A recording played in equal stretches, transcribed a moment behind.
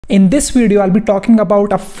In this video, I'll be talking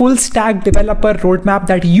about a full stack developer roadmap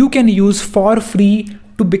that you can use for free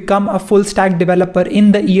to become a full stack developer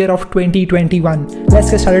in the year of 2021.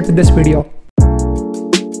 Let's get started with this video.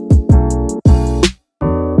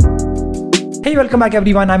 Hey, welcome back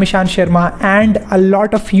everyone. I'm Ishan Sharma, and a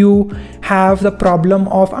lot of you have the problem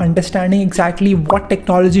of understanding exactly what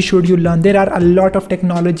technology should you learn. There are a lot of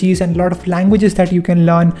technologies and a lot of languages that you can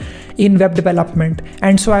learn in web development.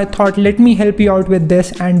 And so I thought, let me help you out with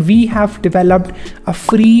this. And we have developed a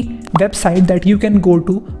free website that you can go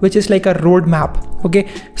to, which is like a roadmap. Okay,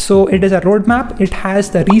 so it is a roadmap. It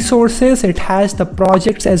has the resources, it has the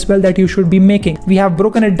projects as well that you should be making. We have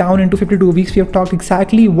broken it down into 52 weeks. We have talked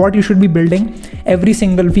exactly what you should be building every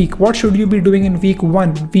single week. What should you be doing in week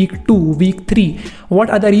 1, week 2, week 3?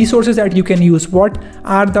 What are the resources that you can use? What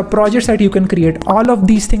are the projects that you can create? All of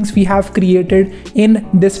these things we have created in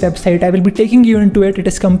this website. I will be taking you into it. It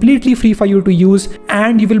is completely free for you to use,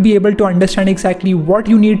 and you will be able to understand exactly what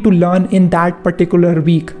you need to learn in that particular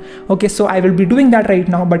week. Okay, so I will be doing that right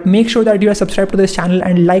now, but make sure that you are subscribed to this channel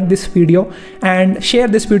and like this video and share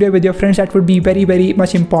this video with your friends. That would be very, very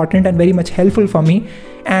much important and very much helpful for me.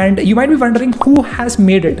 And you might be wondering who has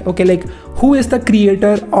made it. Okay, like who is the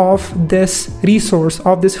creator of this resource,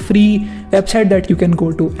 of this free website that you can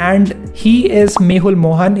go to? And he is Mehul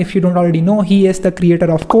Mohan. If you don't already know, he is the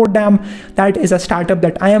creator of Codedam. That is a startup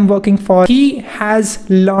that I am working for. He has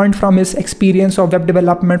learned from his experience of web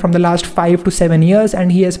development from the last 5 to 7 years,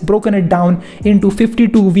 and he has broken it down into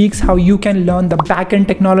 52 weeks how you can learn the backend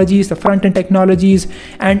technologies, the front-end technologies,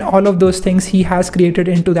 and all of those things he has created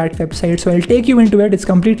into that website. So I'll take you into it. It's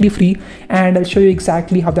completely free, and I'll show you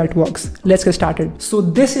exactly how that works. Let's get started. So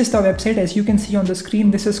this is the website. As you can see on the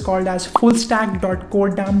screen, this is called as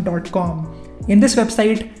fullstack.codedam.com. In this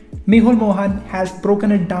website, Mehul Mohan has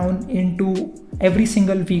broken it down into every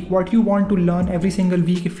single week what you want to learn every single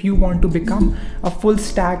week if you want to become a full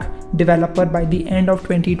stack developer by the end of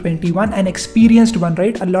 2021, an experienced one,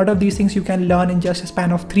 right? A lot of these things you can learn in just a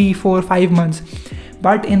span of 3, 4, 5 months.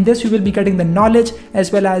 But in this, you will be getting the knowledge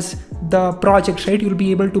as well as the projects, right? You'll be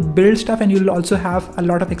able to build stuff, and you'll also have a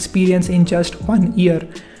lot of experience in just 1 year.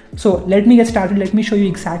 So let me get started. Let me show you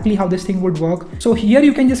exactly how this thing would work. So here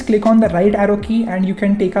you can just click on the right arrow key and you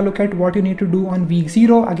can take a look at what you need to do on week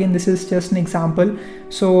 0. Again, this is just an example.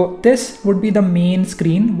 So this would be the main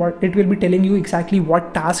screen. What it will be telling you exactly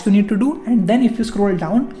what task you need to do. And then if you scroll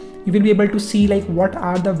down, you will be able to see like what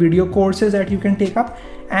are the video courses that you can take up,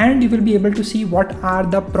 and you will be able to see what are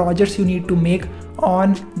the projects you need to make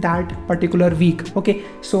on that particular week. Okay,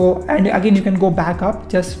 so and again you can go back up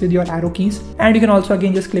just with your arrow keys, and you can also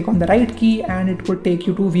again just click on the right key and it would take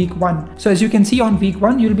you to week 1. So as you can see, on week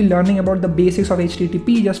 1 you'll be learning about the basics of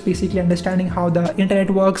HTTP, just basically understanding how the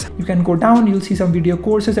internet works. You can go down, you'll see some video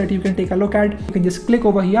courses that you can take a look at. You can just click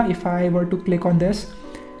over here. If I were to click on this,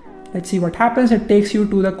 let's see what happens. It takes you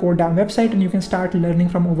to the Codedam website and you can start learning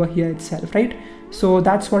from over here itself, right? So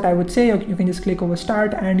that's what I would say. You can just click over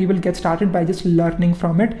start and you will get started by just learning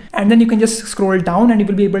from it. And then you can just scroll down and you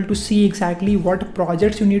will be able to see exactly what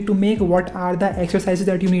projects you need to make, what are the exercises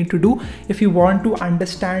that you need to do if you want to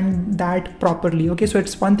understand that properly. Okay, so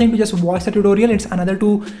it's one thing to just watch the tutorial, it's another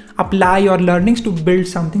to apply your learnings to build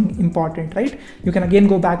something important, right? You can again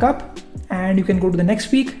go back up and you can go to the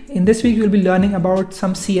next week. In this week, you'll be learning about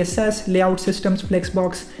some CSS, layout systems,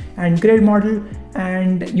 flexbox, and grid model.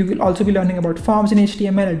 And you will also be learning about forms in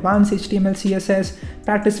HTML, advanced HTML, CSS,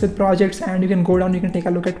 practice with projects, and you can go down, you can take a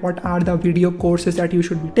look at what are the video courses that you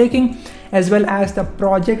should be taking, as well as the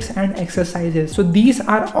projects and exercises. So these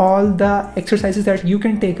are all the exercises that you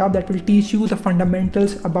can take up that will teach you the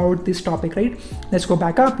fundamentals about this topic, right? Let's go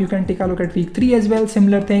back up. You can take a look at week 3 as well.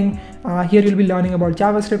 Similar thing. Here you'll be learning about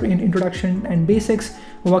JavaScript in introduction and basics,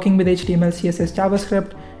 working with HTML, CSS,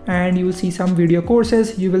 JavaScript, and you will see some video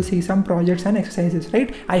courses, you will see some projects and exercises,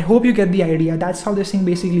 right? I hope you get the idea. That's how this thing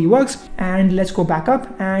basically works. And let's go back up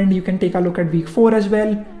and you can take a look at week 4 as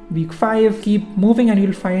well, week 5, keep moving, and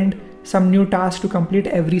you'll find some new tasks to complete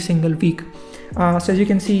every single week. So as you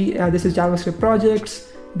can see, this is JavaScript projects.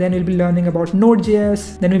 Then we'll be learning about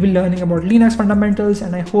Node.js. Then we'll be learning about Linux fundamentals,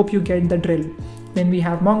 and I hope you get the drill. Then we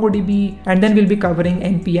have MongoDB, and then we'll be covering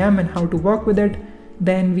NPM and how to work with it.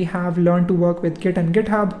 Then we have learned to work with Git and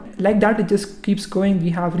GitHub. Like that, it just keeps going. We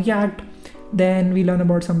have React. Then we learn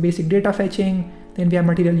about some basic data fetching, then we have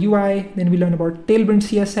Material UI, then we learn about Tailwind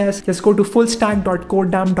CSS. Just go to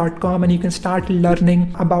fullstack.codedam.com and you can start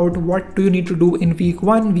learning about what do you need to do in week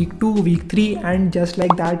 1, week 2, week 3, and just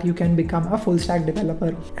like that you can become a full stack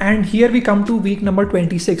developer. And here we come to week number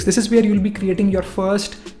 26. This is where you'll be creating your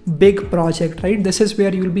first big project, right? This is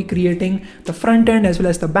where you'll be creating the front end as well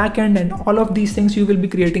as the back end, and all of these things you will be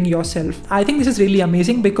creating yourself. I think this is really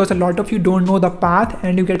amazing because a lot of you don't know the path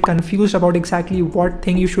and you get confused about exactly what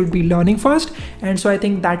thing you should be learning first. And so I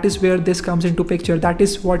think that is where this comes into picture. That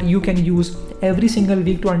is what you can use every single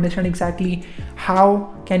week to understand exactly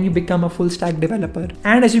how can you become a full stack developer.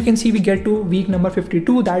 And as you can see, we get to week number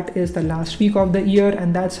 52. That is the last week of the year,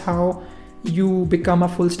 and that's how you become a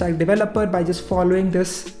full stack developer, by just following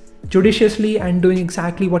this judiciously and doing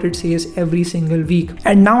exactly what it says every single week.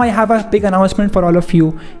 And now I have a big announcement for all of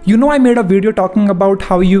you. You know, I made a video talking about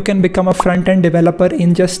how you can become a front-end developer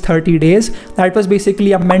in just 30 days. That was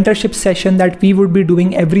basically a mentorship session that we would be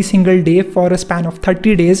doing every single day for a span of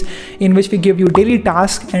 30 days, in which we give you daily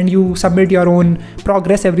tasks and you submit your own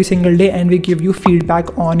progress every single day, and we give you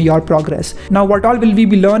feedback on your progress. Now, what all will we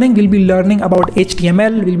be learning? We'll be learning about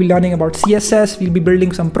HTML, we'll be learning about CSS, we'll be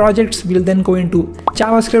building some projects, we'll then go into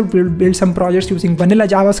JavaScript, we'll build some projects using vanilla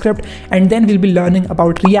JavaScript, and then we'll be learning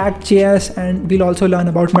about React.js, and we'll also learn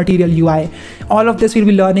about Material UI. All of this we'll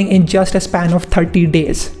be learning in just a span of 30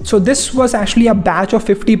 days. So this was actually a batch of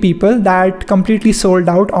 50 people that completely sold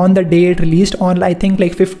out on the day it released, on I think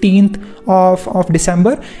like 15th of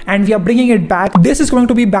December, and we are bringing it back. This is going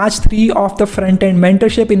to be batch 3 of the front-end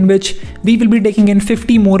mentorship, in which we will be taking in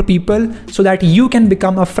 50 more people so that you can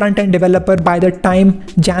become a front-end developer by the time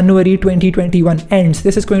January 2021 ends.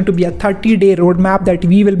 This is going to be a 30-day roadmap that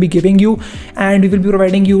we will be giving you, and we will be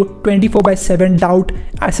providing you 24/7 doubt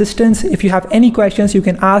assistance. If you have any questions, you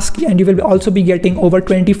can ask, and you will also be getting over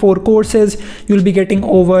 24 courses. You will be getting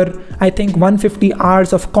over, I think, 150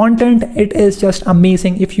 hours of content. It is just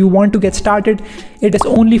amazing. If you want to get started, it is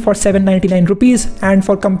only for 799 rupees, and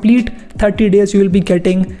for complete 30 days you will be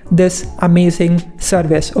getting this amazing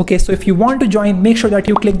service. Okay, so if you want to join, make sure that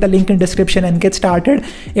you click the link in description and get started.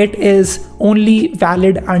 It is only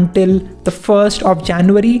valid until the 1st of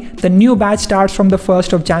January. The new batch starts from the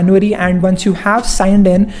 1st of January, and once you have signed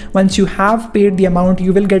in, once you have paid the amount,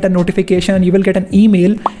 you will get a notification and you will get an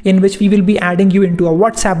email in which we will be adding you into a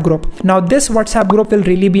WhatsApp group. Now this WhatsApp group will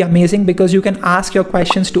really be amazing because you can ask your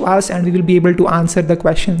questions to us and we will be able to answer the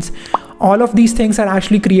questions. All of these things are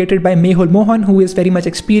actually created by Mehul Mohan, who is very much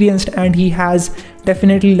experienced, and he has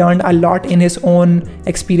definitely learned a lot in his own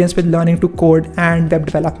experience with learning to code and web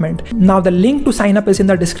development. Now the link to sign up is in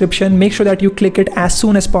the description. Make sure that you click it as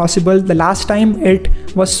soon as possible. The last time it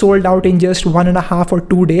was sold out in just 1.5 or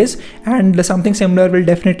 2 days, and something similar will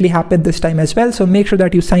definitely happen this time as well. So make sure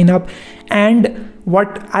that you sign up. And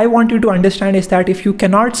what I want you to understand is that if you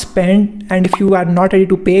cannot spend and if you are not ready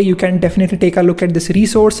to pay, you can definitely take a look at this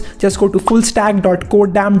resource. Just go to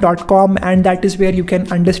fullstack.codedam.com, and that is where you can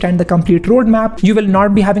understand the complete roadmap. You will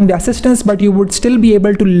not be having the assistance, but you would still be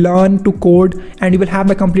able to learn to code, and you will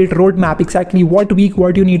have a complete roadmap, exactly what week,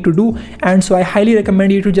 what you need to do. And so I highly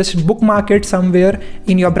recommend you to just bookmark it somewhere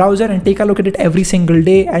in your browser and take a look at it every single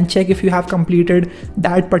day and check if you have completed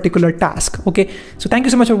that particular task. Okay, so thank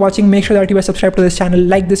you so much for watching. Make sure that you are subscribed to this channel,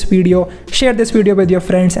 like this video, share this video with your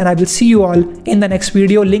friends, and I will see you all in the next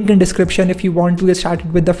video. Link in description if you want to get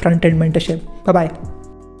started with the front-end mentorship. Bye bye.